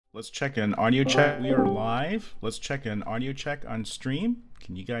Let's check an audio check. We are live. Let's check an audio check on stream.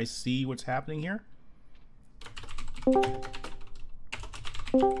 Can you guys see what's happening here?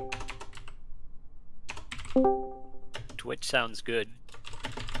 Twitch sounds good.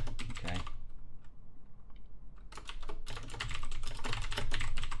 Okay.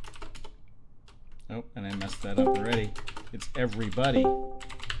 Oh, and I messed that up already. It's everybody.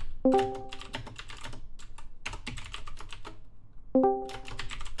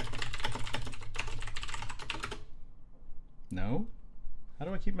 No? How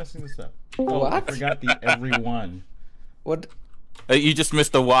do I keep messing this up? Oh, What? I forgot the everyone. What? You just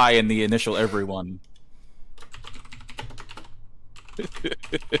missed the Y in the initial everyone.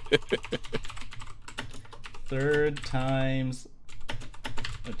 Third time's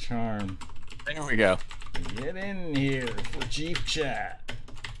a charm. There we go. Get in here for Chief Chat.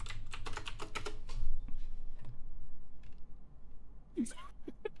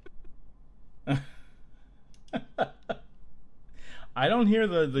 I don't hear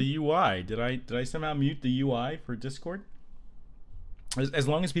the UI. Did I somehow mute the UI for Discord? As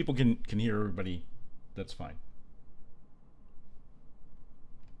long as people can hear everybody, that's fine.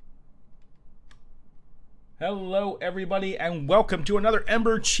 Hello, everybody, and welcome to another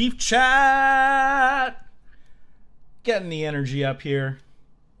Ember Chief Chat. Getting the energy up here.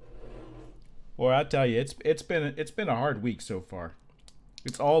 Boy, I tell you, it's been a hard week so far.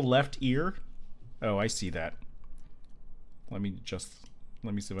 It's all left ear. Oh, I see that. Let me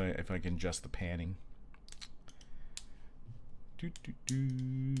see if I can adjust the panning.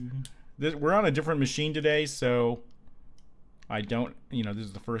 We're on a different machine today, so I don't, this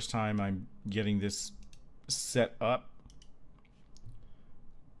is the first time I'm getting this set up.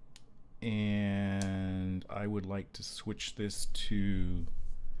 And I would like to switch this to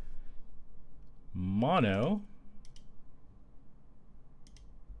mono.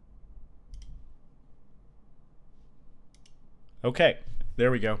 Okay, there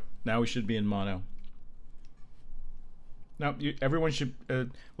we go. Now we should be in mono. Now everyone should.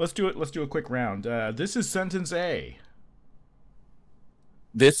 Let's do it. Let's do a quick round. This is sentence A.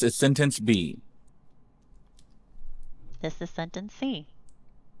 This is sentence B. This is sentence C.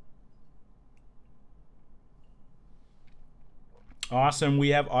 Awesome. We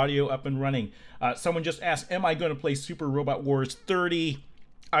have audio up and running. Someone just asked, am I going to play Super Robot Wars 30?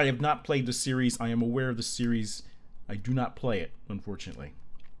 I have not played the series. I am aware of the series. I do not play it, unfortunately.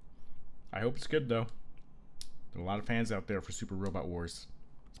 I hope it's good, though. There are a lot of fans out there for Super Robot Wars,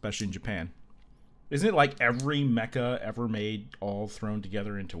 especially in Japan. Isn't it like every mecha ever made all thrown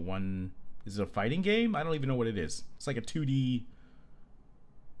together into one? Is it a fighting game? I don't even know what it is. It's like a 2D.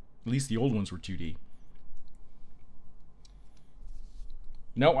 At least the old ones were 2D.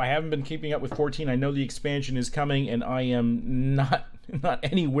 No, I haven't been keeping up with 14. I know the expansion is coming, and I am not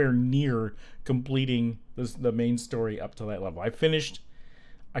anywhere near completing the main story up to that level. I finished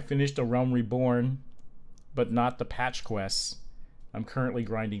A Realm Reborn, but not the patch quests. I'm currently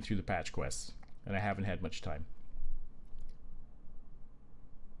grinding through the patch quests, and I haven't had much time.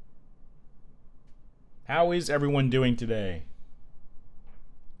 How is everyone doing today?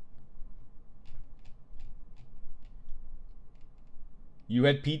 You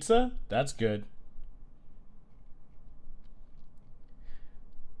had pizza? That's good.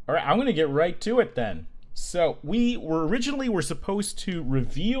 All right, I'm going to get right to it then. So we were supposed to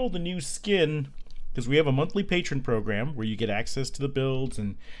reveal the new skin because we have a monthly patron program where you get access to the builds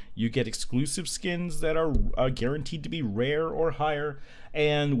and you get exclusive skins that are guaranteed to be rare or higher.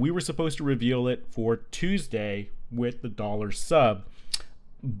 And we were supposed to reveal it for Tuesday with the $1 sub.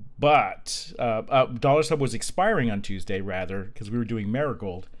 But $1 sub was expiring on Tuesday, rather, because we were doing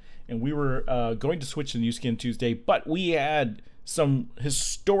Marigold. And we were going to switch to new skin Tuesday, but we had some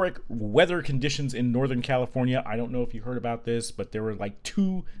historic weather conditions in Northern California. I don't know if you heard about this, but there were like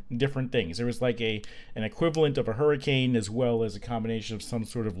two different things. There was like an equivalent of a hurricane as well as a combination of some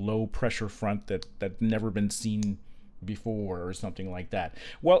sort of low pressure front that never been seen before or something like that.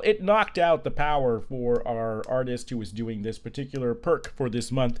 Well, it knocked out the power for our artist who was doing this particular perk for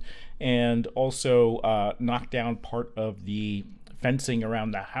this month, and also knocked down part of the fencing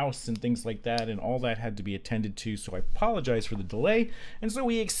around the house and things like that, and all that had to be attended to, so I apologize for the delay. And so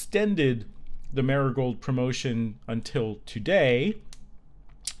we extended the Marigold promotion until today,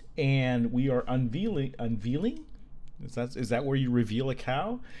 and we are unveiling? Is that where you reveal a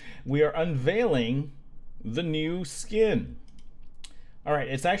cow? We are unveiling the new skin. All right,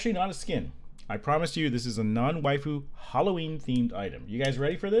 it's actually not a skin. I promise you this is a non-waifu Halloween themed item. You guys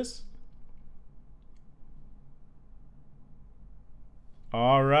ready for this?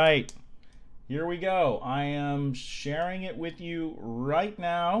 All right, here we go. I am sharing it with you right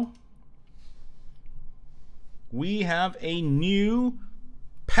now. We have a new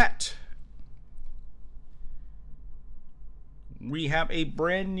pet. We have a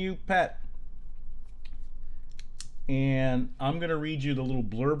brand new pet. And I'm going to read you the little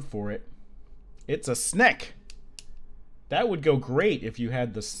blurb for it. It's a Sneck. That would go great if you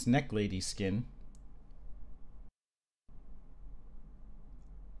had the Sneck Lady skin.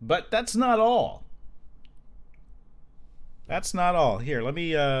 But that's not all. That's not all. Here, let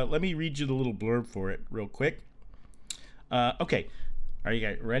me read you the little blurb for it real quick. Okay, are you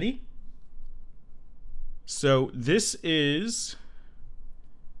guys ready? So this is,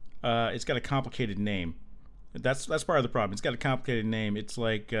 it's got a complicated name. That's part of the problem. It's got a complicated name. It's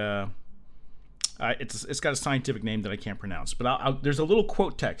like, it's got a scientific name that I can't pronounce. But there's a little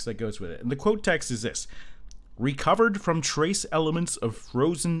quote text that goes with it. And the quote text is this: recovered from trace elements of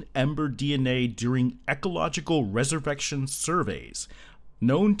frozen ember DNA during ecological resurrection surveys,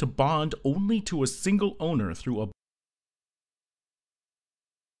 known to bond only to a single owner through a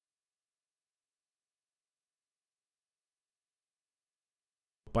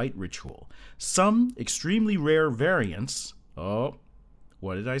bite ritual. Some extremely rare variants. Oh,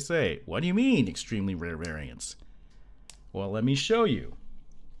 what did I say? What do you mean, extremely rare variants? Well, let me show you.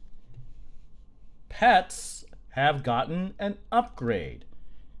 Pets have gotten an upgrade.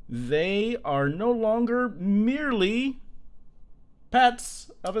 They are no longer merely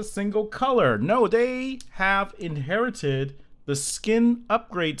pets of a single color. No, they have inherited the skin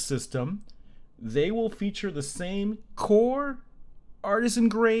upgrade system. They will feature the same core, artisan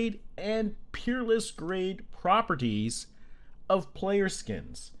grade, and peerless grade properties of player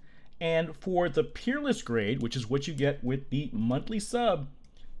skins. And for the peerless grade, which is what you get with the monthly sub,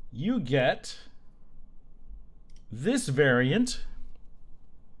 you get this variant,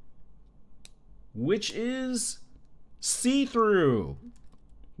 which is see-through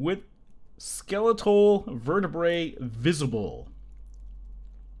with skeletal vertebrae visible.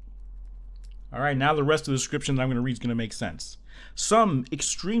 All right, now the rest of the description that I'm going to read is going to make sense. Some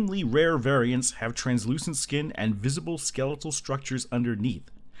extremely rare variants have translucent skin and visible skeletal structures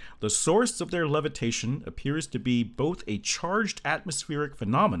underneath. The source of their levitation appears to be both a charged atmospheric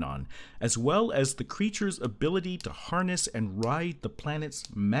phenomenon, as well as the creature's ability to harness and ride the planet's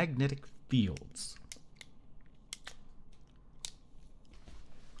magnetic fields.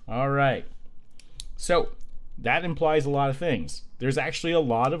 All right. So, that implies a lot of things. There's actually a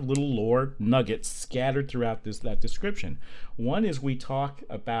lot of little lore nuggets scattered throughout that description. One is we talk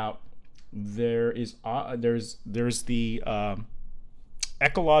about there's the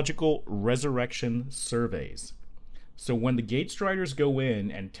ecological resurrection surveys. So when the Gatestriders go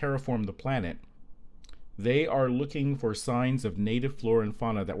in and terraform the planet, they are looking for signs of native flora and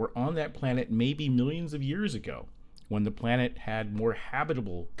fauna that were on that planet maybe millions of years ago, when the planet had more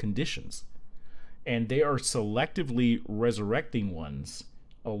habitable conditions. And they are selectively resurrecting ones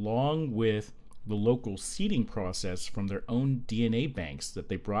along with the local seeding process from their own DNA banks that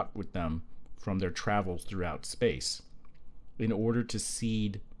they brought with them from their travels throughout space in order to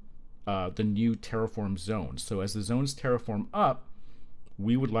seed the new terraform zones. So as the zones terraform up,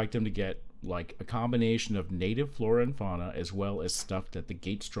 we would like them to get like a combination of native flora and fauna as well as stuff that the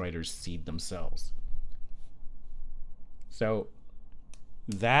Gatestriders seed themselves. So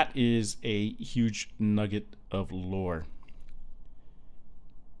that is a huge nugget of lore.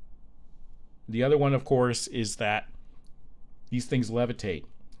 The other one, of course, is that these things levitate,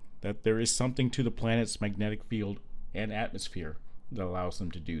 that there is something to the planet's magnetic field and atmosphere that allows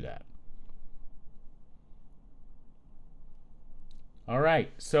them to do that. All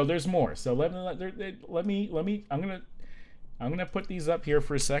right, so there's more. So let me. I'm gonna put these up here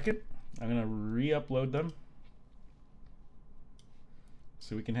for a second. I'm gonna re-upload them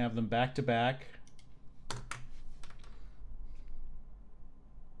so we can have them back to back.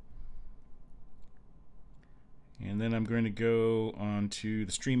 And then I'm going to go on to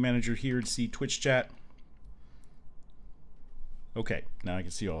the stream manager here to see Twitch chat. Okay, now I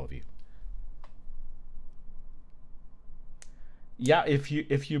can see all of you. Yeah, if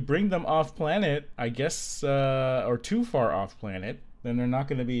you bring them off planet, I guess, or too far off planet, then they're not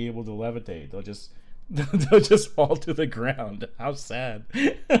going to be able to levitate. They'll just fall to the ground. How sad.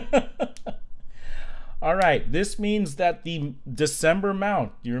 All right, this means that the December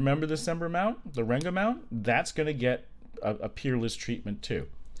mount, you remember December mount, the Renga mount, that's going to get a peerless treatment too.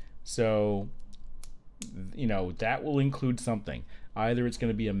 So, you know, that will include something. Either it's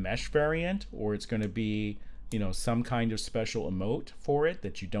going to be a mesh variant, or it's going to be, you know, some kind of special emote for it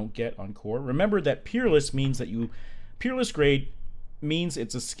that you don't get on core. Remember that peerless means that peerless grade means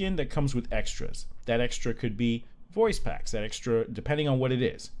it's a skin that comes with extras. That extra could be voice packs. That extra, depending on what it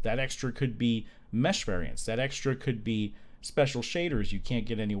is, that extra could be mesh variants. That extra could be special shaders you can't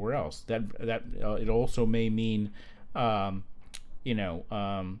get anywhere else. It also may mean, all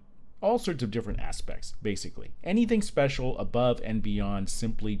sorts of different aspects. Basically, anything special above and beyond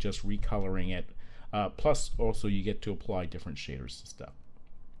simply just recoloring it. Plus, also you get to apply different shaders and stuff.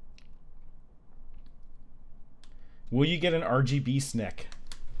 Will you get an RGB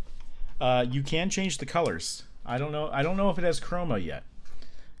SNEC? You can change the colors. I don't know if it has chroma yet.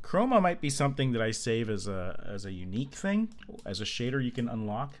 Chroma might be something that I save as a unique thing, as a shader you can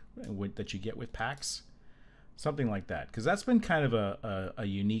unlock that you get with packs, something like that. Because that's been kind of a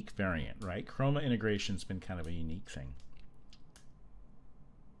unique variant, right? Chroma integration's been kind of a unique thing.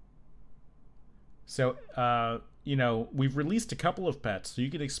 So we've released a couple of pets, so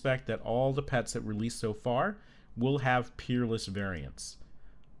you can expect that all the pets that released so far will have peerless variants.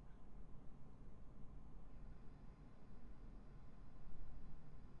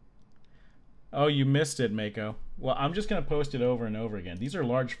 Oh, you missed it, Mako. Well, I'm just going to post it over and over again. These are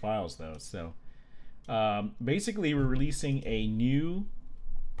large files, though. So basically, we're releasing a new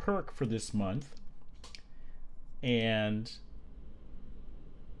perk for this month. And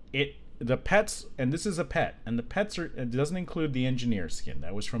the pets, and this is a pet, and the pets it doesn't include the engineer skin.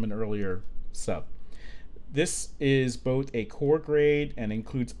 That was from an earlier sub. This is both a core grade and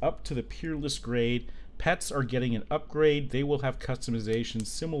includes up to the peerless grade. Pets are getting an upgrade. They will have customizations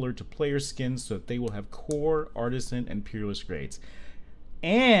similar to player skins, so that they will have core, artisan, and peerless grades.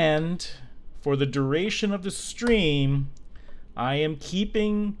 And for the duration of the stream, I am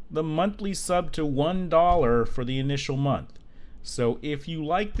keeping the monthly sub to $1 for the initial month. So if you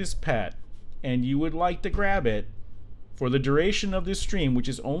like this pet and you would like to grab it for the duration of this stream, which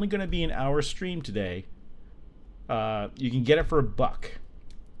is only going to be an hour stream today, you can get it for $1.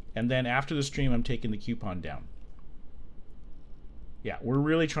 And then after the stream, I'm taking the coupon down. Yeah, we're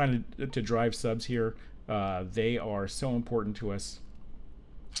really trying to drive subs here. They are so important to us.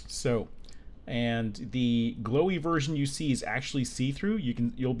 So, and the glowy version you see is actually see-through.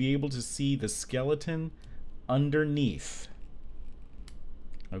 You'll be able to see the skeleton underneath.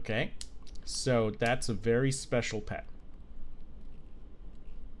 Okay, so that's a very special pet.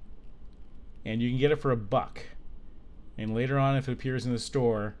 And you can get it for $1. And later on, if it appears in the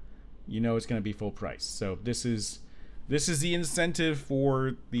store, you know it's going to be full price. So this is the incentive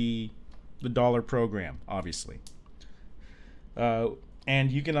for the dollar program, obviously.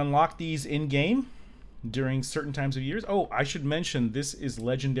 And you can unlock these in game during certain times of years. Oh, I should mention this is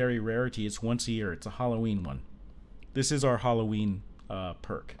legendary rarity. It's once a year. It's a Halloween one. This is our Halloween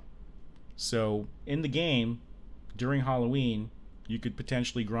perk. So in the game during Halloween, you could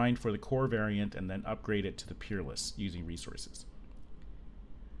potentially grind for the core variant and then upgrade it to the peerless using resources.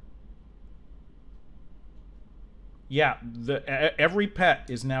 Yeah, every pet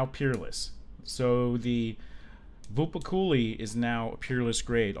is now peerless. So the Vupakuli is now a peerless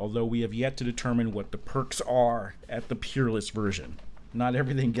grade, although we have yet to determine what the perks are at the peerless version. Not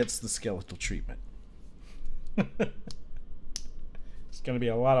everything gets the skeletal treatment. It's going to be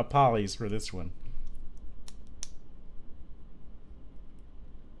a lot of polys for this one.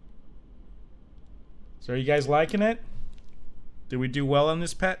 So are you guys liking it? Did we do well on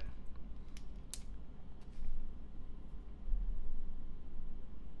this pet?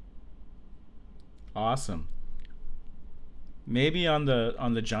 Awesome. Maybe on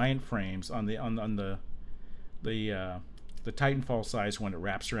the giant frames, on the Titanfall size one, it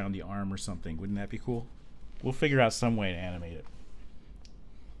wraps around the arm or something. Wouldn't that be cool? We'll figure out some way to animate it.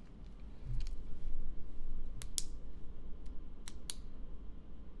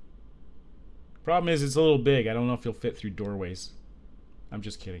 Problem is, it's a little big. I don't know if he'll fit through doorways. I'm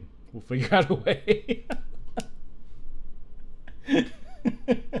just kidding. We'll figure out a way.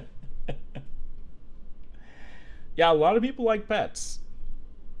 Yeah, a lot of people like pets.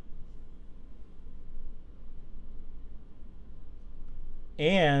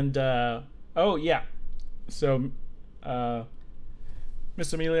 And, oh, yeah. So,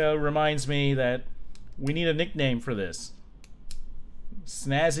 Miss Amelia reminds me that we need a nickname for this.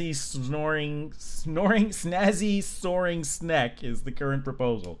 Snazzy Snazzy Soaring Sneck is the current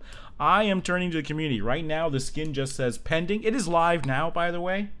proposal. I am turning to the community. Right now, the skin just says pending. It is live now, by the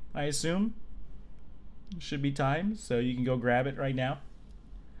way, I assume. It should be timed, so you can go grab it right now.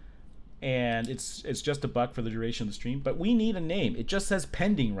 And it's just $1 for the duration of the stream. But we need a name. It just says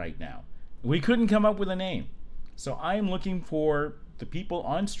pending right now. We couldn't come up with a name. So I am looking for the people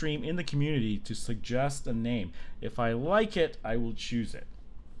on stream in the community to suggest a name. If I like it, I will choose it.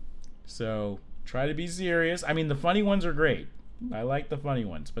 So try to be serious. I mean, the funny ones are great. I like the funny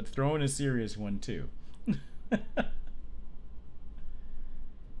ones, but throw in a serious one too.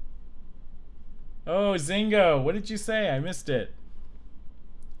 Oh, Zingo, what did you say? I missed it.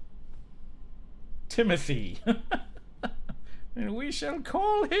 Timothy. And we shall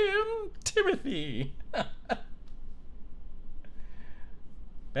call him Timothy.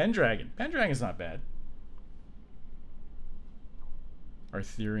 Pendragon. Pendragon's not bad.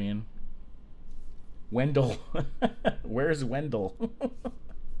 Arthurian. Wendell. Where's Wendell?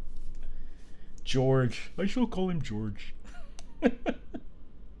 George. I shall call him George.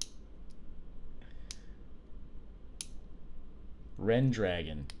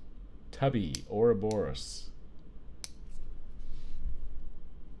 Rendragon. Tubby. Ouroboros.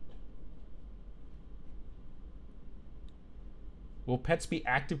 Will pets be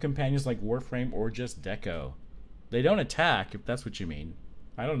active companions like Warframe or just Deco? They don't attack, if that's what you mean.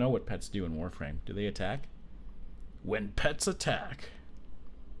 I don't know what pets do in Warframe. Do they attack? When pets attack.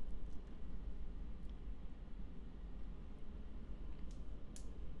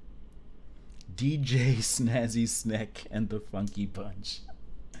 DJ Snazzy Snick and the Funky Bunch.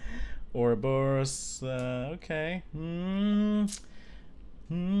 Ouroboros, okay.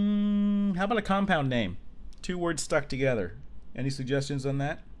 How about a compound name? 2 words stuck together. Any suggestions on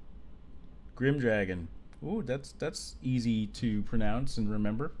that? Grim Dragon. Ooh, that's easy to pronounce and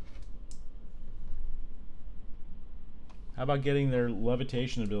remember. How about getting their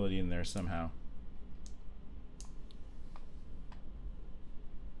levitation ability in there somehow?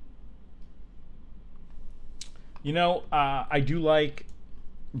 You know, I do like...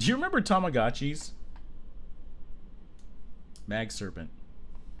 Do you remember Tamagotchis? Mag Serpent.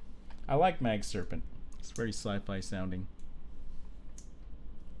 I like Mag Serpent. It's very sci-fi sounding.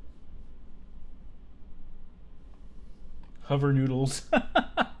 Hover Noodles.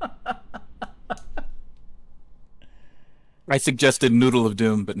 I suggested Noodle of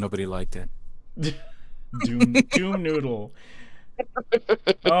Doom, but nobody liked it. Doom Noodle.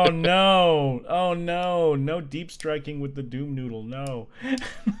 Oh no. Oh no. No deep striking with the Doom Noodle. No.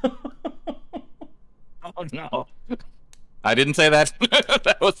 Oh no. I didn't say that.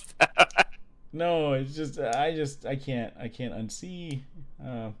 That was No, it's just I can't unsee.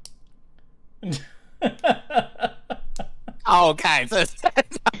 Oh, guys.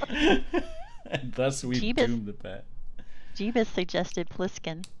 And thus we doomed the pet. Jeebus suggested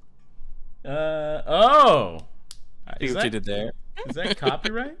Pliskin. Oh. See what you did there. Is that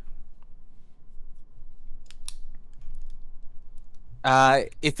copyright?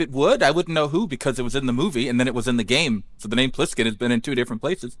 If it would, I wouldn't know who because it was in the movie and then it was in the game. So the name Pliskin has been in 2 different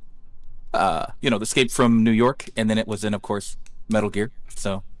places. You know, the Escape from New York, and then it was in, of course, Metal Gear.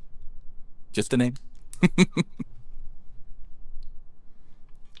 So, just a name.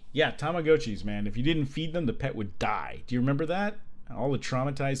 Yeah, Tamagotchis, man. If you didn't feed them, the pet would die. Do you remember that? All the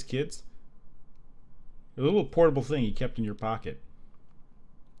traumatized kids? A little portable thing you kept in your pocket.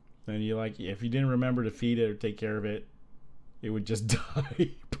 Then you like, if you didn't remember to feed it or take care of it, it would just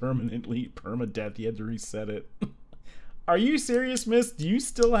die permanently. Permadeath. You had to reset it. Are you serious, miss? Do you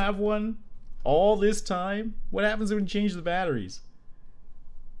still have one all this time? What happens when you change the batteries?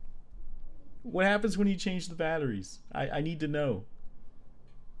 What happens when you change the batteries? I need to know.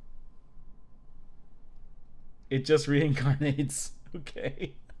 It just reincarnates.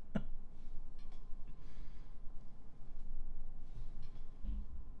 Okay.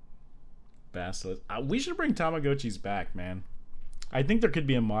 Basilisk. We should bring Tamagotchis back, man. I think there could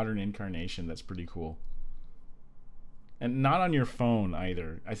be a modern incarnation that's pretty cool. And not on your phone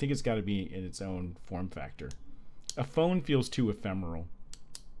either. I think it's got to be in its own form factor. A phone feels too ephemeral.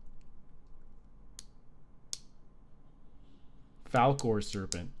 Falcor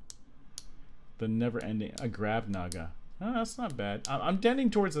Serpent. The never-ending... A Gravnaga. Oh, that's not bad. I'm tending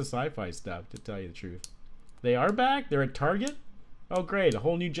towards the sci-fi stuff, to tell you the truth. They are back? They're at Target? Oh, great. A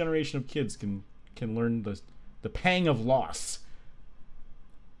whole new generation of kids can learn the pang of loss.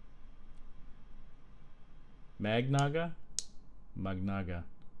 Magnaga? Magnaga.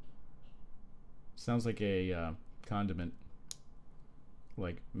 Sounds like a condiment.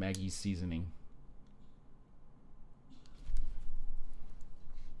 Like Maggie's seasoning.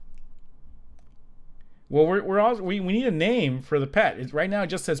 Well, we need a name for the pet. Right now it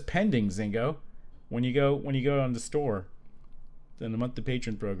just says pending, Zingo. When you go on the store, in the monthly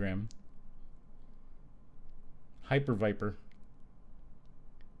patron program. Hyper Viper.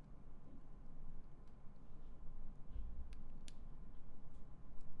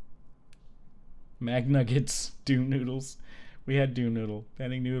 Mag Nuggets, Doom Noodles. We had Doom Noodle,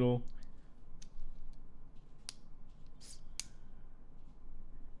 Pending Noodle.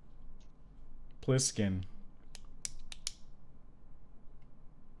 Pliskin.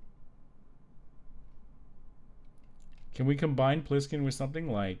 Can we combine Pliskin with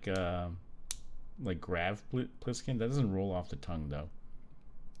something like Grav Pliskin? That doesn't roll off the tongue, though.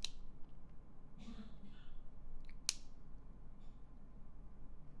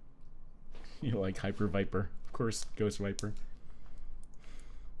 You like Hyper Viper. Of course, Ghost Viper.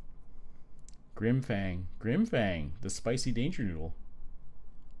 Grimfang. Grimfang, the spicy danger noodle.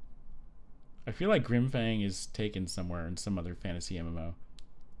 I feel like Grimfang is taken somewhere in some other fantasy MMO.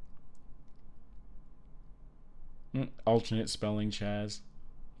 Alternate spelling, Chaz.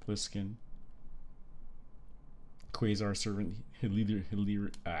 Pliskin. Quasar Servant.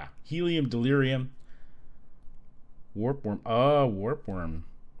 Helium Delirium. Warpworm. Oh, Warpworm.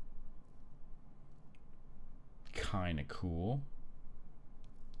 Kinda cool.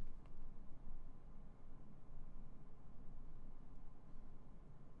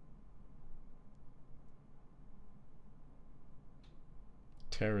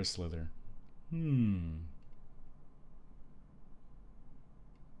 Terra Slither.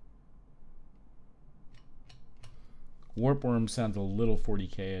 Warpworm sounds a little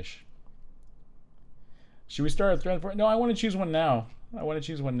 40k-ish. Should we start a thread for it? No, I want to choose one now. I want to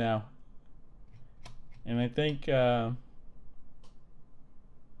choose one now. And I think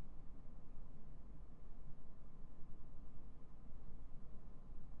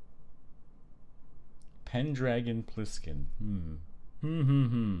Pendragon Pliskin.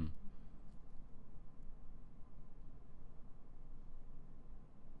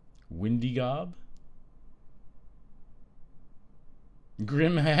 Windigob?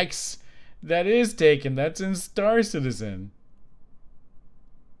 Grimhex? That is taken. That's in Star Citizen.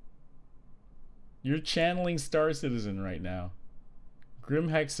 You're channeling Star Citizen right now.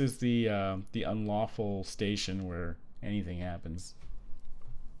 Grimhex is the unlawful station where anything happens.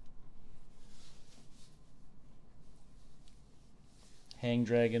 Hang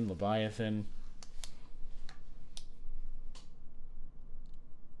Dragon, Leviathan.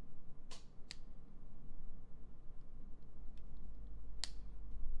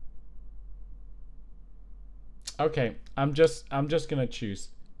 Okay, I'm just gonna choose.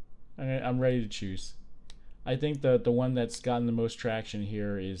 I'm ready to choose. I think the one that's gotten the most traction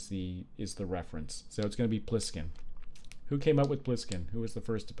here is the reference. So it's gonna be Pliskin. Who came up with Pliskin? Who was the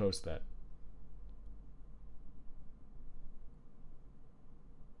first to post that?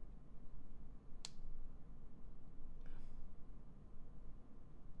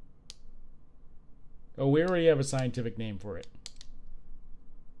 Oh, we already have a scientific name for it.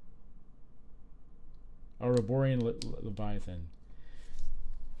 Ouroborean Leviathan.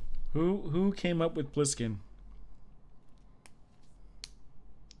 Who came up with Pliskin?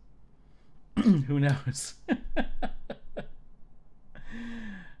 Who knows? I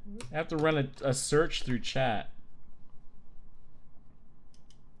have to run a search through chat.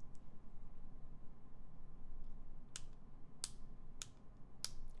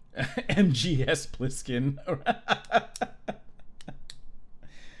 MGS Pliskin.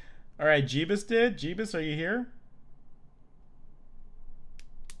 All right, Jeebus did. Jeebus, are you here?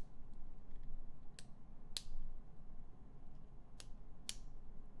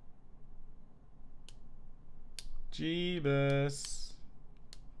 Jeebus,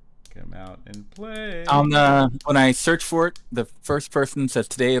 come out and play. When I search for it, the first person says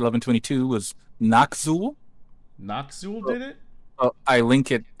today 11/22 was Noxul. Noxul did it? Oh, I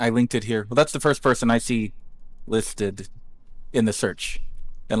linked it here. Well, that's the first person I see listed in the search,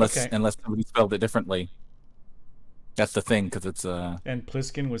 unless somebody spelled it differently. That's the thing, because it's And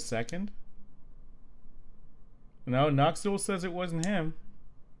Pliskin was second. No, Noxul says it wasn't him.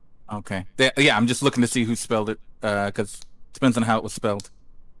 Okay. Yeah, I'm just looking to see who spelled it, because it depends on how it was spelled.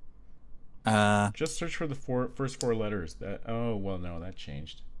 Just search for the first four letters. Oh well, no, that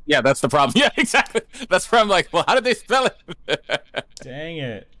changed. Yeah, that's the problem. Yeah, exactly. That's where I'm like, well, how did they spell it? Dang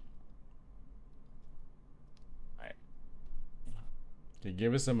it. Right. Okay,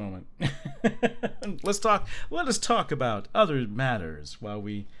 give us a moment. Let us talk about other matters while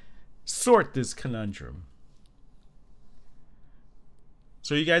we sort this conundrum.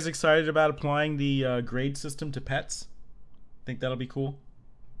 So are you guys excited about applying the grade system to pets? Think that'll be cool?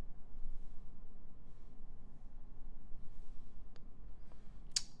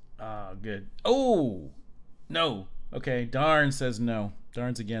 Oh, good. Oh, no. Okay, Darn says no.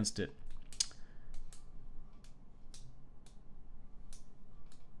 Darn's against it.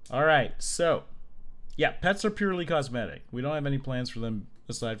 All right, so, yeah, pets are purely cosmetic. We don't have any plans for them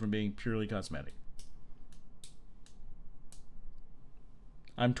aside from being purely cosmetic.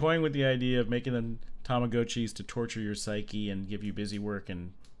 I'm toying with the idea of making them Tamagotchis to torture your psyche and give you busy work,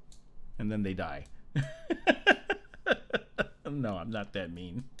 and then they die. No, I'm not that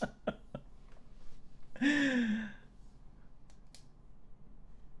mean.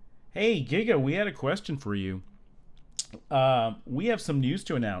 Hey, Giga, we had a question for you. We have some news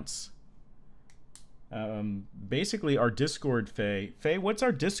to announce. Basically, our Discord, Faye. Faye, what's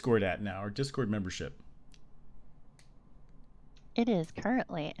our Discord at now? Our Discord membership. It is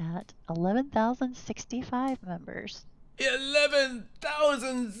currently at 11,065 members.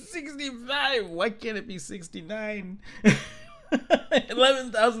 11,065. Why can't it be 69?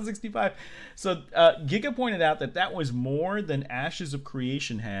 11,065. So Giga pointed out that that was more than Ashes of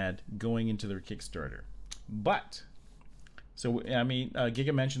Creation had going into their Kickstarter. But, so I mean,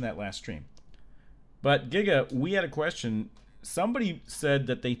 Giga mentioned that last stream. But Giga, we had a question. Somebody said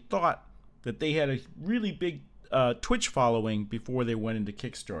that they thought that they had a really big Twitch following before they went into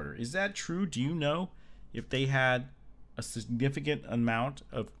Kickstarter. Is that true? Do you know if they had a significant amount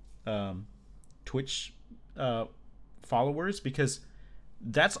of Twitch followers? Because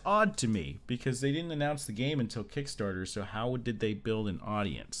that's odd to me, because they didn't announce the game until Kickstarter, so how did they build an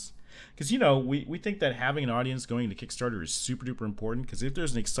audience? Because, you know, we think that having an audience going to Kickstarter is super duper important, because if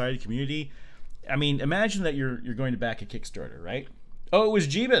there's an excited community, I mean, imagine that you're going to back a Kickstarter, right? Oh, it was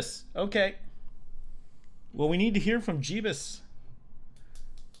Jeebus. Okay. Well, we need to hear from Jeebus.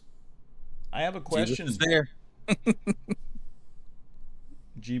 I have a question. Jeebus is there.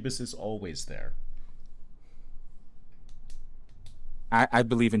 Jeebus is always there. I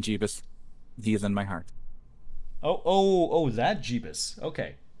believe in Jeebus. He is in my heart. Oh, that Jeebus.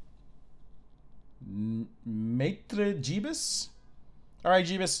 Okay. Maitre Jeebus? All right,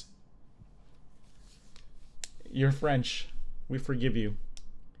 Jeebus. You're French. We forgive you.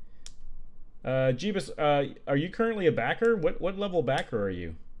 Jeebus, are you currently a backer? What level backer are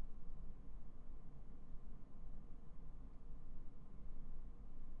you?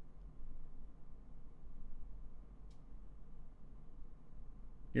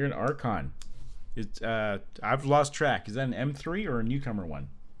 You're an Archon. It's I've lost track. Is that an M3 or a newcomer one?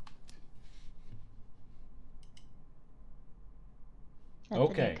 That's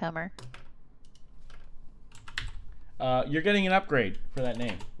Okay. a newcomer. You're getting an upgrade for that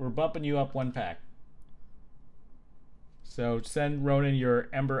name. We're bumping you up one pack. So send Ronan your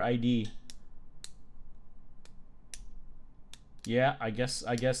Ember ID. Yeah, I guess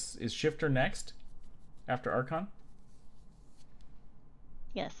is Shifter next after Archon?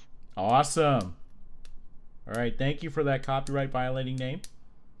 Yes. Awesome. All right, thank you for that copyright violating name.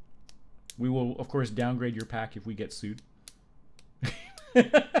 We will, of course, downgrade your pack if we get sued.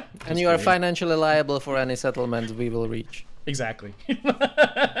 And you are financially liable for any settlement we will reach. Exactly.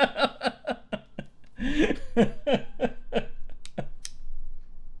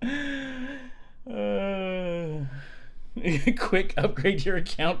 Quick, upgrade your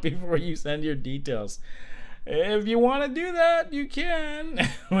account before you send your details. If you want to do that, you can.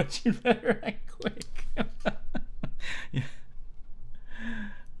 But you better act quick. Yeah.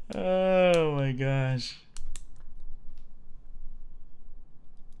 Oh my gosh.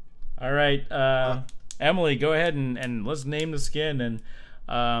 All right, Emily, go ahead and let's name the skin, and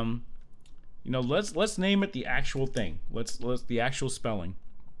you know, let's name it the actual thing. Let's the actual spelling.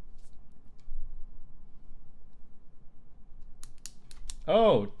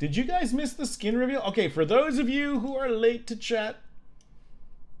 Oh, did you guys miss the skin reveal? Okay, for those of you who are late to chat,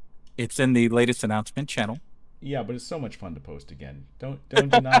 It's in the latest announcement channel. yeah, but it's so much fun to post again. Don't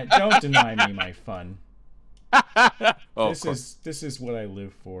deny me my fun. Oh, This is what I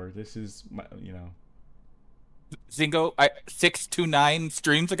live for. This is my, you know. Zingo, 6 to 9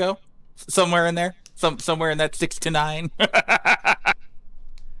 streams ago, somewhere in there, somewhere in that 6 to 9.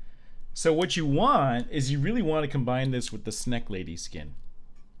 So what you want is you really want to combine this with the Snack Lady skin.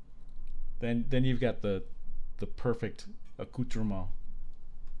 Then you've got the perfect accoutrement.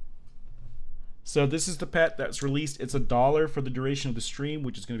 So this is the pet that's released. It's $1 for the duration of the stream,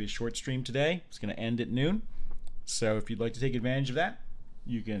 which is going to be a short stream today. It's going to end at noon. So if you'd like to take advantage of that,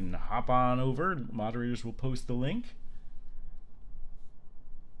 you can hop on over. Moderators will post the link.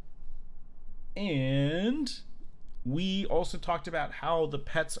 And we also talked about how the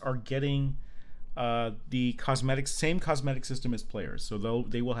pets are getting the same cosmetic system as players. So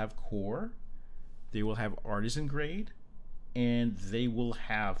they will have core, they will have artisan grade, and they will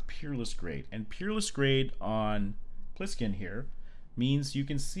have peerless grade. And peerless grade on Pliskin here means you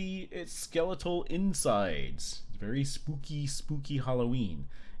can see its skeletal insides. It's very spooky Halloween.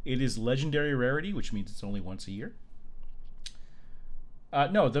 It is legendary rarity, which means it's only once a year.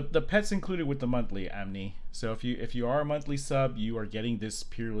 No, the pet's included with the monthly, Amni. So if you are a monthly sub, you are getting this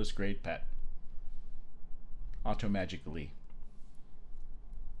peerless grade pet auto-magically.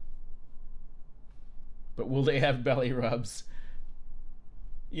 But will they have belly rubs?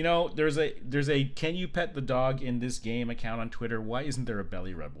 You know, there's a can you pet the dog in this game account on Twitter. Why isn't there a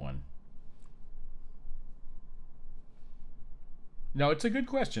belly rub one? No, it's a good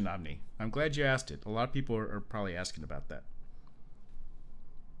question, Omni. I'm glad you asked it. A lot of people are probably asking about that.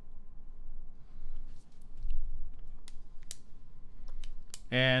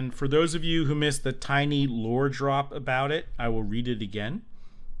 And for those of you who missed the tiny lore drop about it, I will read it again.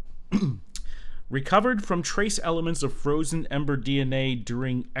 Recovered from trace elements of frozen ember DNA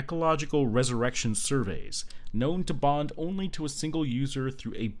during ecological resurrection surveys, known to bond only to a single user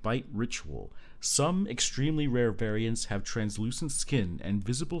through a bite ritual. Some extremely rare variants have translucent skin and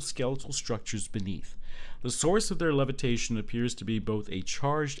visible skeletal structures beneath. The source of their levitation appears to be both a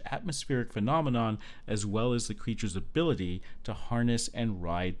charged atmospheric phenomenon as well as the creature's ability to harness and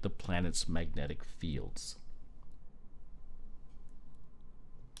ride the planet's magnetic fields.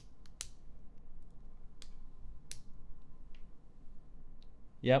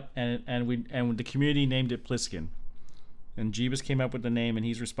 Yep, and the community named it Pliskin. And Jeebus came up with the name, and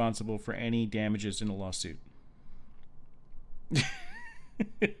he's responsible for any damages in a lawsuit.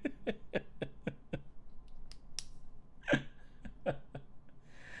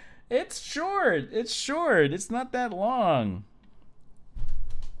 It's short. It's short. It's not that long.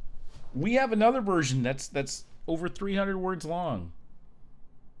 We have another version that's over 300 words long.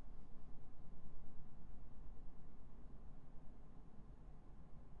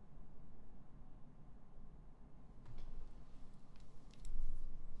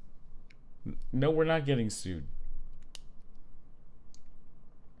 No, we're not getting sued.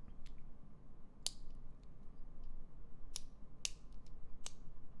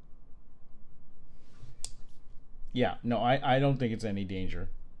 Yeah, no, I don't think it's any danger.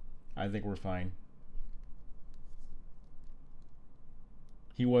 I think we're fine.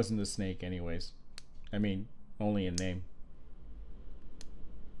 He wasn't a snake anyways. I mean, only in name.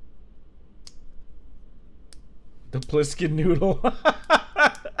 The Pliskin noodle.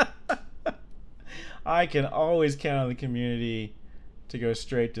 I can always count on the community to go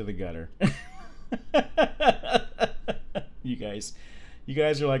straight to the gutter. You guys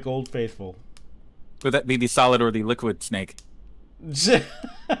are like Old Faithful. Would that be the solid or the liquid snake? Snake!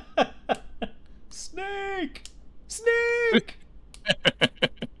 Snake!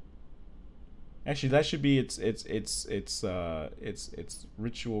 Actually, that should be its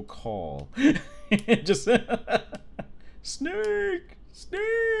ritual call. Just snake!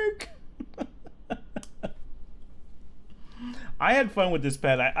 Snake! I had fun with this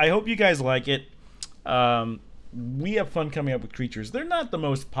pet. I hope you guys like it. We have fun coming up with creatures. They're not the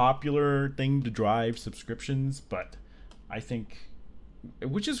most popular thing to drive subscriptions, but I think,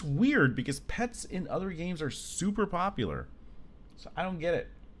 which is weird because pets in other games are super popular. So I don't get it.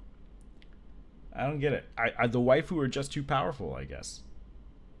 I don't get it. The waifu are just too powerful, I guess.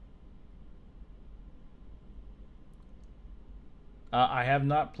 I have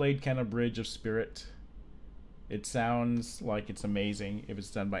not played Kenna Bridge of Spirit. It sounds like it's amazing if it's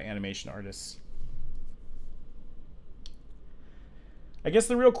done by animation artists. I guess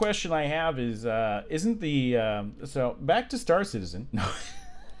the real question I have is, isn't the... so, back to Star Citizen.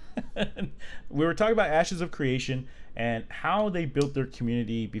 We were talking about Ashes of Creation and how they built their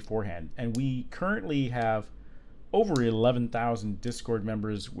community beforehand. And we currently have over 11,000 Discord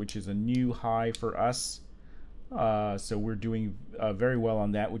members, which is a new high for us. So we're doing very well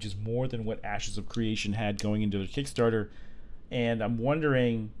on that, which is more than what Ashes of Creation had going into the Kickstarter. And I'm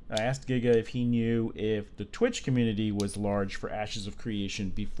wondering, I asked Giga if he knew if the Twitch community was large for Ashes of Creation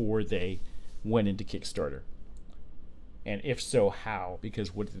before they went into Kickstarter. And if so, how?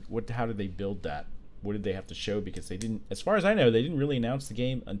 Because how did they build that? What did they have to show? Because they didn't, as far as I know, they didn't really announce the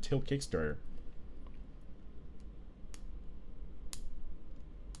game until Kickstarter.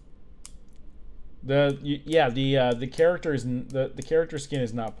 The character is the character skin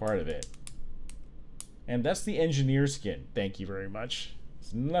is not part of it. And that's the engineer skin. Thank you very much.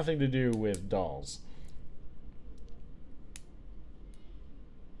 It's nothing to do with dolls.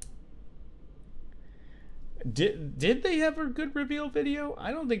 Did they have a good reveal video?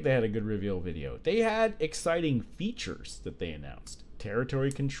 I don't think they had a good reveal video. They had exciting features that they announced.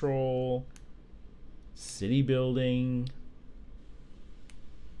 Territory control, city building.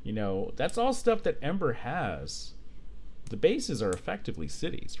 You know, that's all stuff that Ember has. The bases are effectively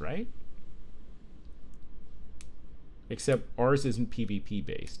cities, right? Except ours isn't PvP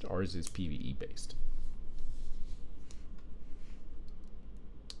based. Ours is PvE based.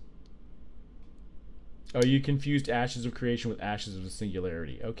 Oh, you confused Ashes of Creation with Ashes of the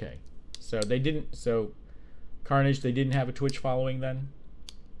Singularity. Okay. So they didn't... So, Carnage, they didn't have a Twitch following then?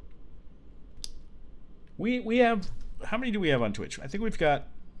 We have... How many do we have on Twitch? I think we've got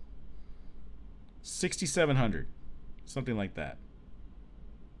 6,700, something like that.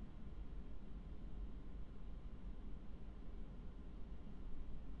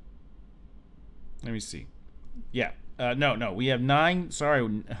 Let me see. Yeah. No. We have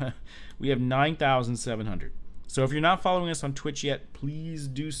we have 9,700. So if you're not following us on Twitch yet, please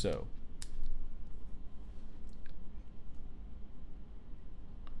do so.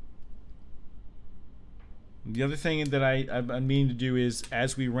 The other thing that I'm meaning to do is,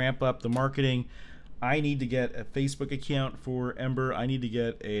 as we ramp up the marketing, I need to get a Facebook account for Ember. I need to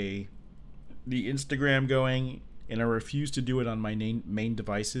get the Instagram going, and I refuse to do it on my main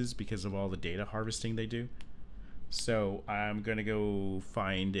devices because of all the data harvesting they do. So I'm going to go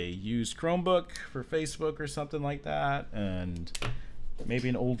find a used Chromebook for Facebook or something like that, and maybe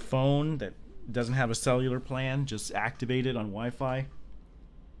an old phone that doesn't have a cellular plan, just activate it on Wi-Fi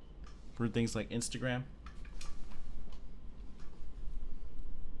for things like Instagram.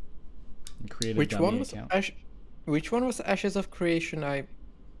 And create a Which dummy one was account. Which one was Ashes of Creation? I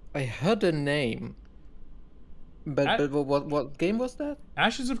heard a name. But what game was that?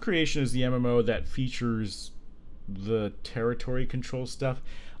 Ashes of Creation is the MMO that features the territory control stuff.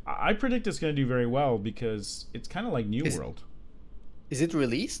 I predict it's going to do very well because it's kind of like New World. Is it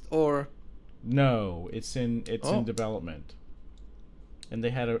released or? No, it's in development. And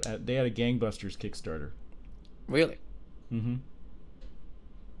they had a Gangbusters Kickstarter. Really? Mm-hmm.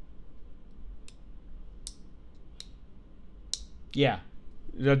 Yeah.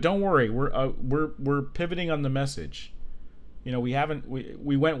 Don't worry. We're pivoting on the message. You know, we went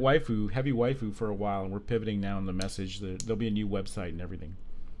heavy waifu for a while, and we're pivoting now on the message. There'll be a new website and everything.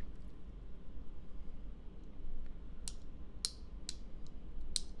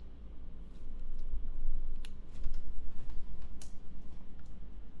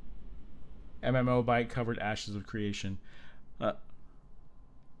 MMO Byte covered Ashes of Creation.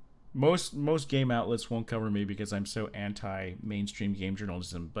 Most game outlets won't cover me because I'm so anti-mainstream game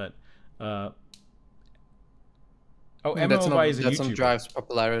journalism, but MMO Byte is a YouTuber. That drives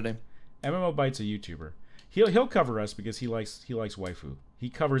popularity. MMO Byte's a YouTuber. He'll cover us because he likes waifu. He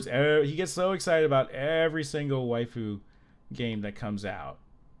covers. He gets so excited about every single waifu game that comes out.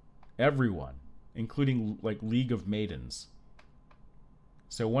 Everyone, including like League of Maidens.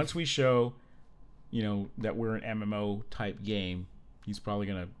 So once we show, you know, that we're an MMO type game, he's probably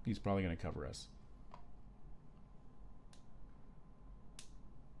gonna cover us.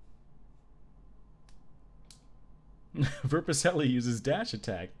 Verpicelli uses dash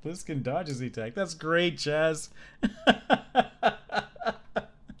attack. Bliskin dodges the attack. That's great, Chaz.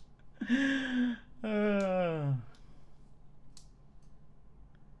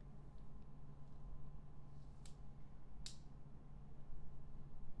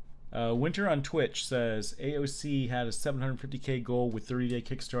 Winter on Twitch says AOC had a 750K goal with 30-day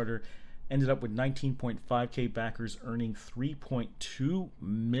Kickstarter, ended up with 19.5K backers, earning 3.2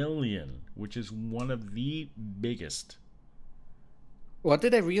 million, which is one of the biggest. What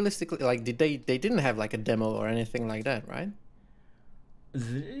did they realistically like? Did they didn't have like a demo or anything like that, right?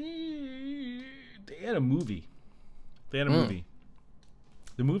 They had a movie.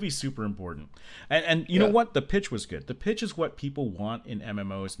 The movie's super important. And you know what? The pitch was good. The pitch is what people want in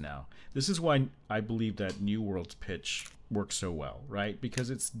MMOs now. This is why I believe that New World's pitch works so well, right?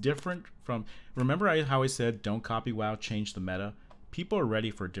 Because it's different from... Remember how I said, don't copy WoW, change the meta? People are ready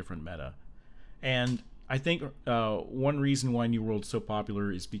for a different meta. And I think one reason why New World's so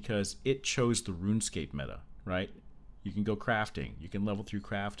popular is because it chose the RuneScape meta, right? You can go crafting. You can level through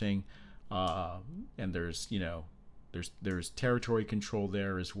crafting. And there's, you know... There's territory control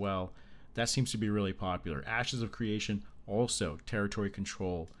there as well. That seems to be really popular. Ashes of Creation, also territory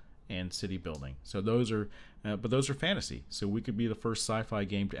control and city building. So those are, but those are fantasy. So we could be the first sci-fi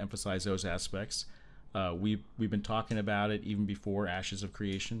game to emphasize those aspects. We've been talking about it even before Ashes of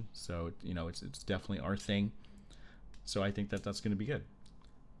Creation. So you know, it's definitely our thing. So I think that's going to be good.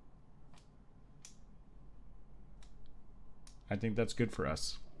 I think that's good for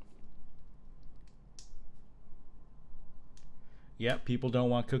us. Yep, people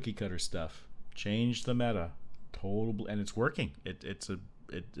don't want cookie cutter stuff. Change the meta. Total, and it's working.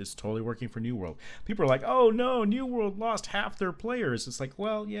 It's totally working for New World. People are like, oh no, New World lost half their players. It's like,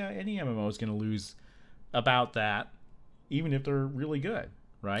 well, yeah, any MMO is going to lose about that, even if they're really good,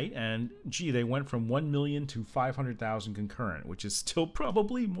 right? And gee, they went from 1 million to 500,000 concurrent, which is still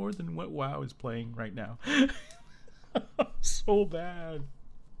probably more than what WoW is playing right now. So bad.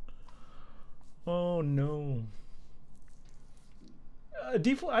 Oh no. I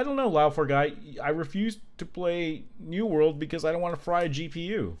don't know, Lao4 guy. I refuse to play New World because I don't want to fry a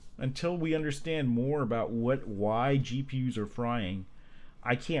GPU. Until we understand more about why GPUs are frying,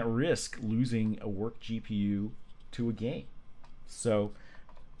 I can't risk losing a work GPU to a game. So,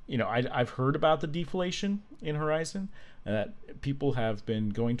 I've heard about the deflation in Horizon. People have been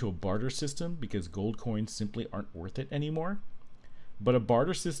going to a barter system because gold coins simply aren't worth it anymore. But a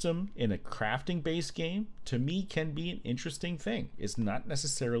barter system in a crafting-based game, to me, can be an interesting thing. It's not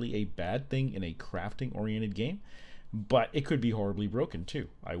necessarily a bad thing in a crafting-oriented game, but it could be horribly broken, too.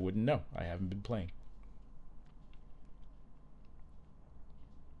 I wouldn't know. I haven't been playing.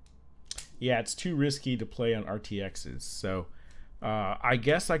 Yeah, it's too risky to play on RTXs, so I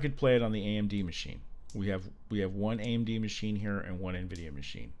guess I could play it on the AMD machine. We have one AMD machine here and one NVIDIA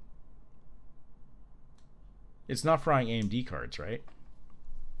machine. It's not frying AMD cards, right?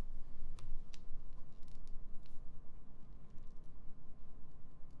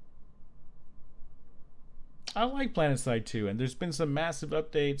 I like PlanetSide 2, and there's been some massive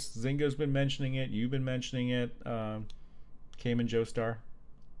updates. Zingo's been mentioning it. You've been mentioning it. Cayman Joestar.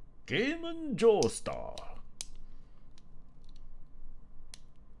 Cayman Joestar.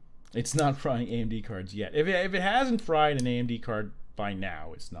 It's not frying AMD cards yet. If it hasn't fried an AMD card by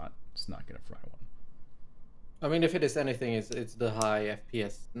now, it's not going to fry one. I mean, if it is anything, it's the high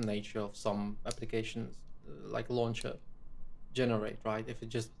FPS nature of some applications, like launcher, generate, right? If it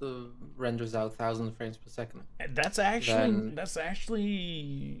just renders out 1,000 frames per second. That's actually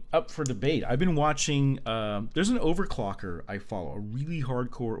up for debate. I've been watching. There's an overclocker I follow, a really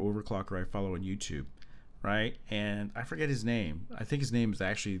hardcore overclocker I follow on YouTube, right? And I forget his name. I think his name is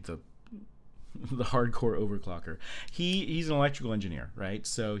actually the hardcore overclocker. He's an electrical engineer, right?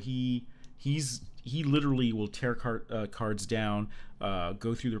 So he literally will tear cards down,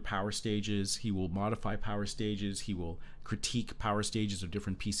 go through their power stages. He will modify power stages. He will critique power stages of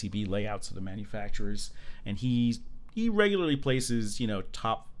different PCB layouts of the manufacturers. And he regularly places,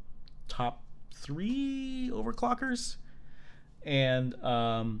 top 3 overclockers, and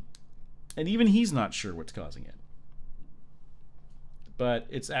even he's not sure what's causing it. But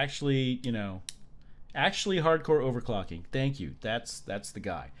it's actually, actually hardcore overclocking. Thank you. That's the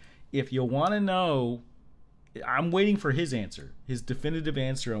guy. If you want to know, I'm waiting for his answer, his definitive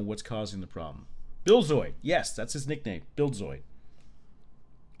answer on what's causing the problem. Billzoid. Yes, that's his nickname, Billzoid.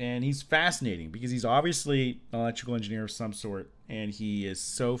 And he's fascinating because he's obviously an electrical engineer of some sort, and he is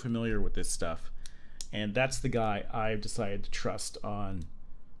so familiar with this stuff. And that's the guy I've decided to trust on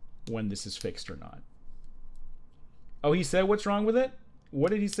when this is fixed or not. Oh, he said what's wrong with it?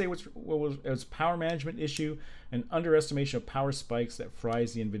 What did he say? It was a power management issue, an underestimation of power spikes that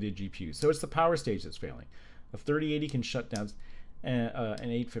fries the NVIDIA GPU. So it's the power stage that's failing. A 3080 can shut down an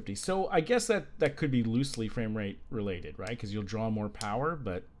 850. So I guess that could be loosely frame rate related, right? Because you'll draw more power,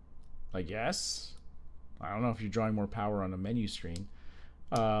 but I guess. I don't know if you're drawing more power on a menu screen.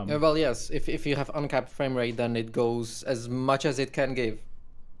 Well, yes. If you have uncapped frame rate, then it goes as much as it can give.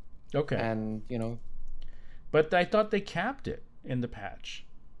 Okay. And, But I thought they capped it in the patch.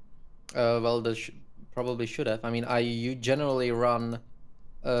 Well, they probably should have. I mean, you generally run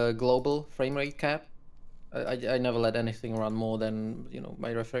a global frame rate cap. I never let anything run more than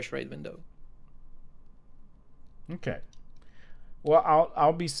my refresh rate window. Okay. Well,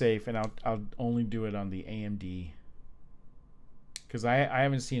 I'll be safe, and I'll only do it on the AMD, because I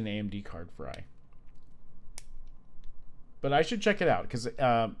haven't seen an AMD card fry. But I should check it out because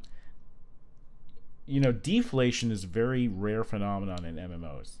deflation is a very rare phenomenon in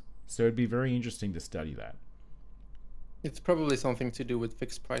MMOs. So it'd be very interesting to study that. It's probably something to do with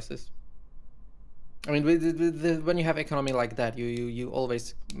fixed prices. I mean, when you have economy like that, you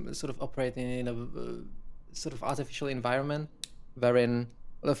always sort of operate in a sort of artificial environment, wherein,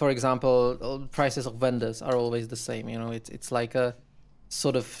 for example, prices of vendors are always the same. It's like a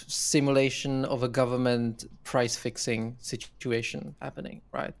sort of simulation of a government price fixing situation happening,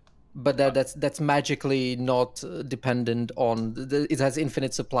 right? But that's magically not dependent on it has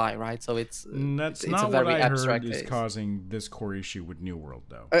infinite supply, right? So it's not a very what I abstract heard is case. causing this core issue with New World,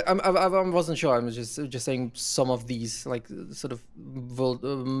 though. I wasn't sure. I'm just saying some of these like sort of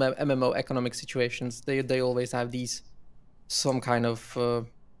MMO economic situations. They always have these some kind of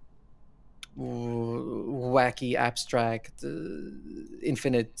wacky abstract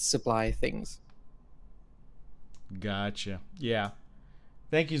infinite supply things. Gotcha. Yeah.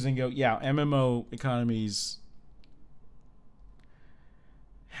 Thank you, Zingo. Yeah, MMO economies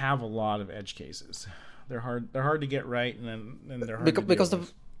have a lot of edge cases. They're hard to get right, and then they're hard because to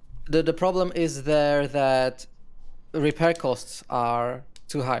deal the problem is there that repair costs are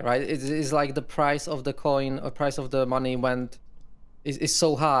too high, right? It's like the price of the coin or price of the money is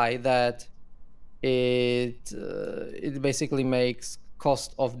so high that it basically makes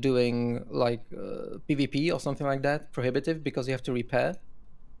cost of doing like PvP or something like that prohibitive because you have to repair.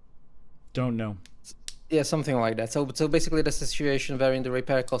 Don't know. Yeah, something like that. So basically, the situation wherein the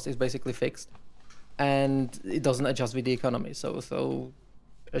repair cost is basically fixed, and it doesn't adjust with the economy. So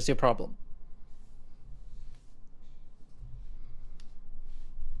there's your problem.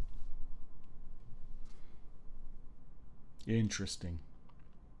 Interesting.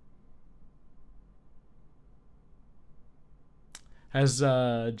 Has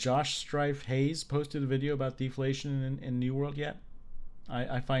Josh Strife Hayes posted a video about deflation in New World yet?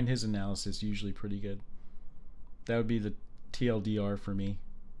 I find his analysis usually pretty good. That would be the TLDR for me.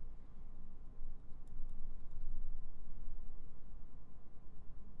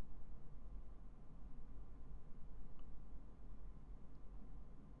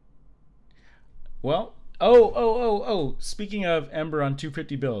 Well, speaking of Ember on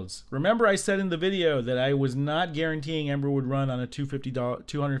 250 builds, remember I said in the video that I was not guaranteeing Ember would run on a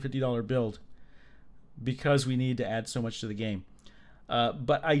 $250 build because we need to add so much to the game.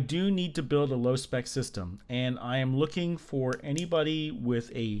 But I do need to build a low spec system, and I am looking for anybody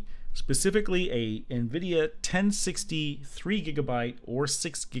with specifically a NVIDIA 1060 3GB or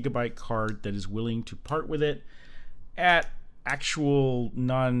 6GB card that is willing to part with it at actual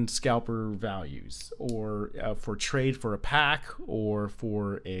non-scalper values, or for trade for a pack, or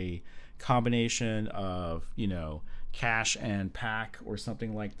for a combination of, you know, cash and pack or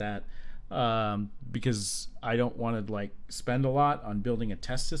something like that, because I don't want to like spend a lot on building a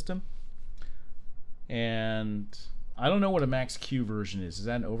test system. And I don't know what a max Q version is. Is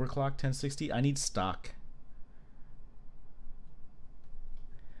that an overclock 1060? I need stock.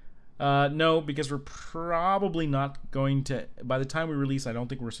 No, because we're probably not going to, by the time we release, I don't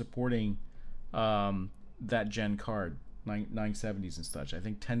think we're supporting that gen card, 970s and such. I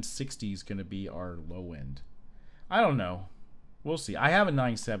think 1060 is going to be our low end. I don't know. We'll see. I have a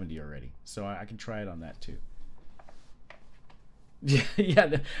 970 already, so I can try it on that too. Yeah,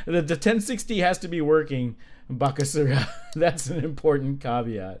 the 1060 has to be working, Bakasura. That's an important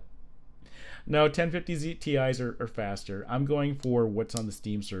caveat. No, 1050 Ti's are faster. I'm going for what's on the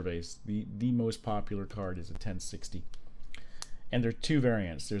Steam surveys. The most popular card is a 1060. And there are two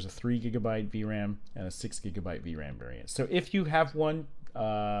variants. There's a 3GB VRAM and a 6GB VRAM variant. So if you have one,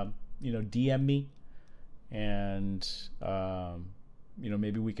 you know, DM me, and you know,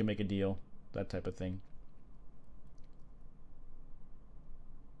 maybe we can make a deal, that type of thing.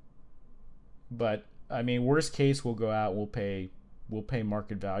 But I mean, worst case, we'll go out, we'll pay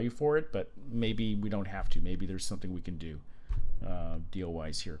market value for it, but maybe we don't have to. Maybe there's something we can do deal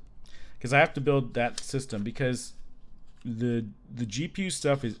wise here, because I have to build that system, because the GPU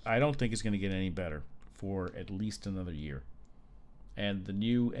stuff is, I don't think is going to get any better for at least another year. And the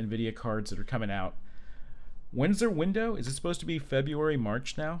new NVIDIA cards that are coming out, when's their window? Is it supposed to be February,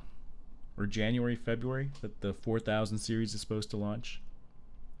 March now, or January, February that the 4000 series is supposed to launch?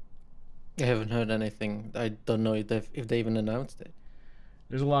 I haven't heard anything. I don't know if they even announced it.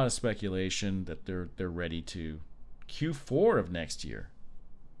 There's a lot of speculation that they're ready to Q4 of next year.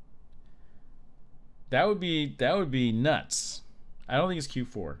 That would be nuts. I don't think it's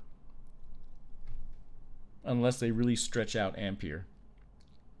Q4, unless they really stretch out Ampere.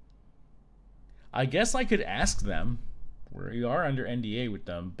 I guess I could ask them. We are under NDA with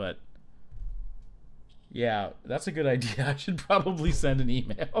them, but yeah, that's a good idea. I should probably send an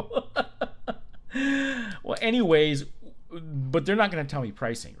email. Well, anyways, but they're not going to tell me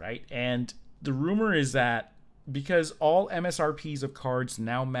pricing, right? And the rumor is that because all MSRPs of cards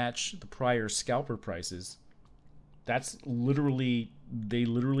now match the prior scalper prices, that's literally,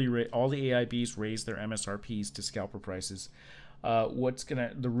 all the AIBs raise their MSRPs to scalper prices.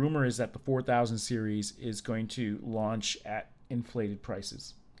 The rumor is that the 4000 series is going to launch at inflated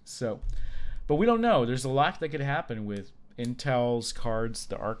prices. So, but we don't know. There's a lot that could happen with Intel's cards,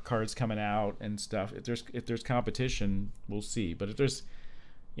 the ARC cards coming out and stuff. If there's competition, we'll see. But if there's,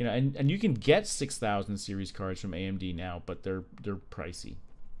 you know, and you can get 6000 series cards from AMD now, but they're pricey.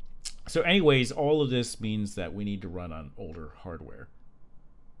 So anyways, all of this means that we need to run on older hardware.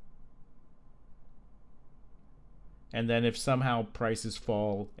 And then if somehow prices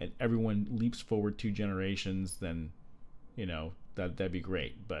fall and everyone leaps forward 2 generations, then, you know, that'd be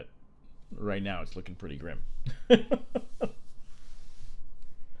great. But right now it's looking pretty grim.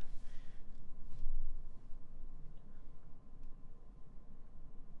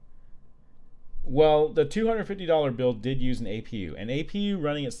 Well, the $250 build did use an APU. An APU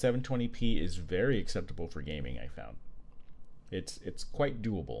running at 720p is very acceptable for gaming, I found. It's quite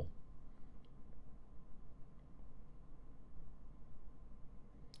doable.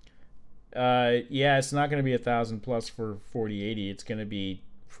 Yeah, it's not going to be 1,000 plus for 4080. It's going to be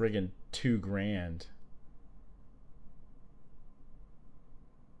friggin' $2,000.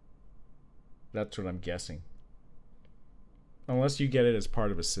 That's what I'm guessing. Unless you get it as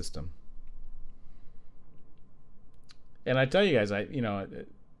part of a system. And I tell you guys,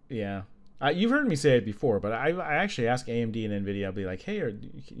 yeah. You've heard me say it before, but I actually ask AMD and NVIDIA, I'll be like, hey,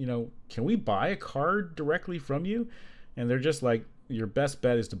 can we buy a card directly from you? And they're just like, your best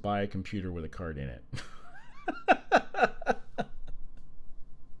bet is to buy a computer with a card in it.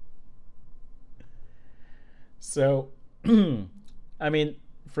 So, I mean,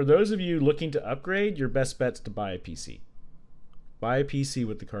 for those of you looking to upgrade, your best bet's to buy a PC. Buy a PC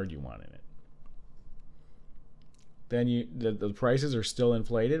with the card you want in it. Then the prices are still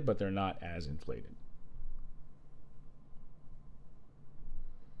inflated, but they're not as inflated.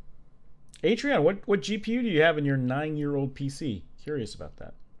 Atreon, what GPU do you have in your 9-year-old PC? Curious about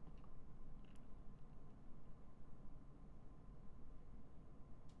that.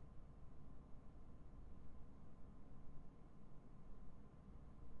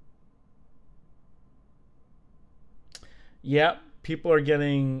 Yeah, people are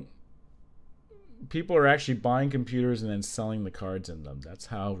actually buying computers and then selling the cards in them. That's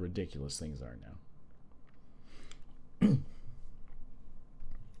how ridiculous things are now.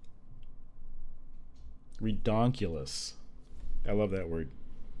 Redonkulous. I love that word.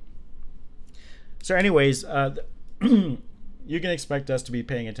 So anyways, you can expect us to be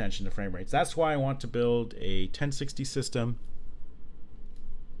paying attention to frame rates. That's why I want to build a 1060 system.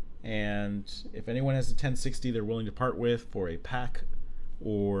 And if anyone has a 1060 they're willing to part with for a pack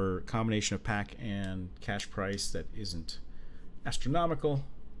or combination of pack and cash price that isn't astronomical,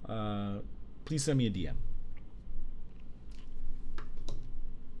 please send me a DM.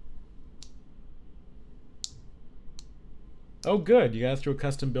 Oh, good. You got it through a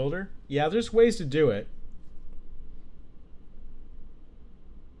custom builder? Yeah, there's ways to do it.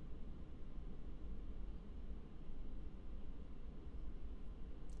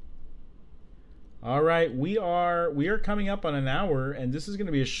 All right, we are coming up on an hour, and this is going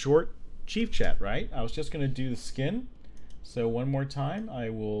to be a short Chief Chat, right? I was just going to do the skin. So one more time,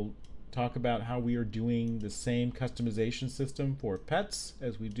 I will talk about how we are doing the same customization system for pets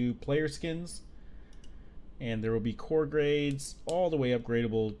as we do player skins. And there will be core grades all the way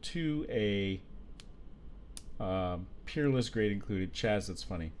upgradable to a peerless grade included. Chaz, that's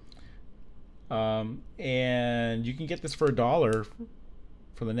funny. And you can get this for $1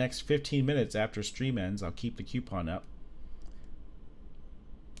 for the next 15 minutes after stream ends. I'll keep the coupon up.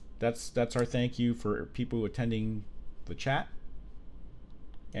 That's our thank you for people attending the chat.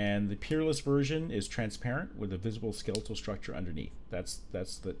 And the peerless version is transparent with a visible skeletal structure underneath. That's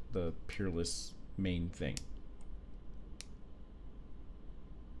the peerless main thing.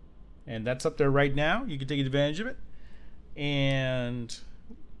 And that's up there right now. You can take advantage of it. And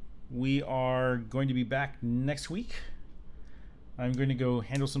we are going to be back next week. I'm going to go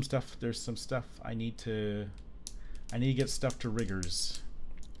handle some stuff. There's some stuff I need to get stuff to riggers.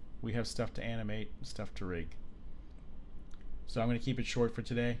 We have stuff to animate, stuff to rig. So I'm going to keep it short for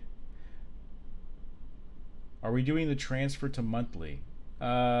today. Are we doing the transfer to monthly?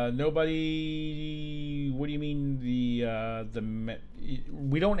 Nobody. What do you mean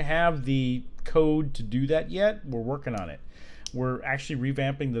we don't have the code to do that yet. We're working on it. We're actually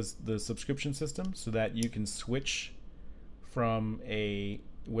revamping the subscription system so that you can switch from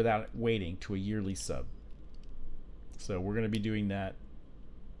without waiting to a yearly sub. So we're going to be doing that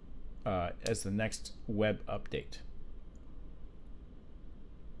as the next web update.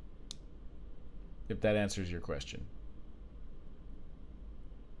 If that answers your question.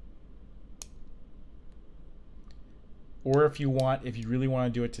 Or if you really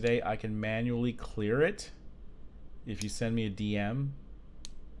want to do it today, I can manually clear it if you send me a DM.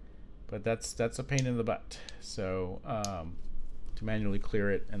 But that's a pain in the butt. So to manually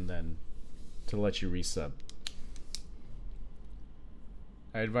clear it and then to let you resub.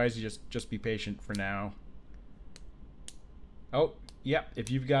 I advise you just be patient for now. Oh, yeah, if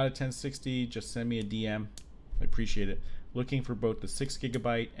you've got a 1060, just send me a DM. I appreciate it. Looking for both the 6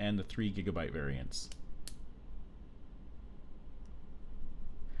 GB and the 3 GB variants.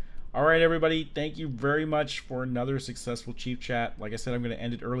 All right, everybody, thank you very much for another successful Chief Chat. Like I said, I'm going to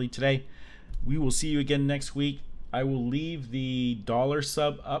end it early today. We will see you again next week. I will leave the $1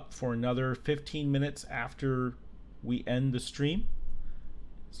 sub up for another 15 minutes after we end the stream.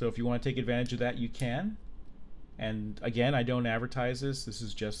 So if you want to take advantage of that, you can. And again, I don't advertise this. This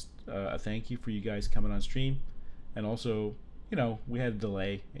is just a thank you for you guys coming on stream. And also, you know, we had a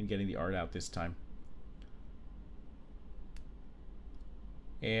delay in getting the art out this time.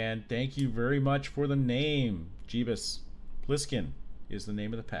 And thank you very much for the name. Jeebus Pliskin is the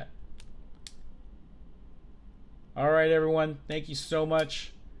name of the pet. All right, everyone. Thank you so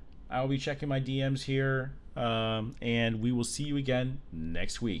much. I will be checking my DMs here, and we will see you again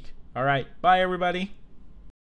next week. All right, bye everybody.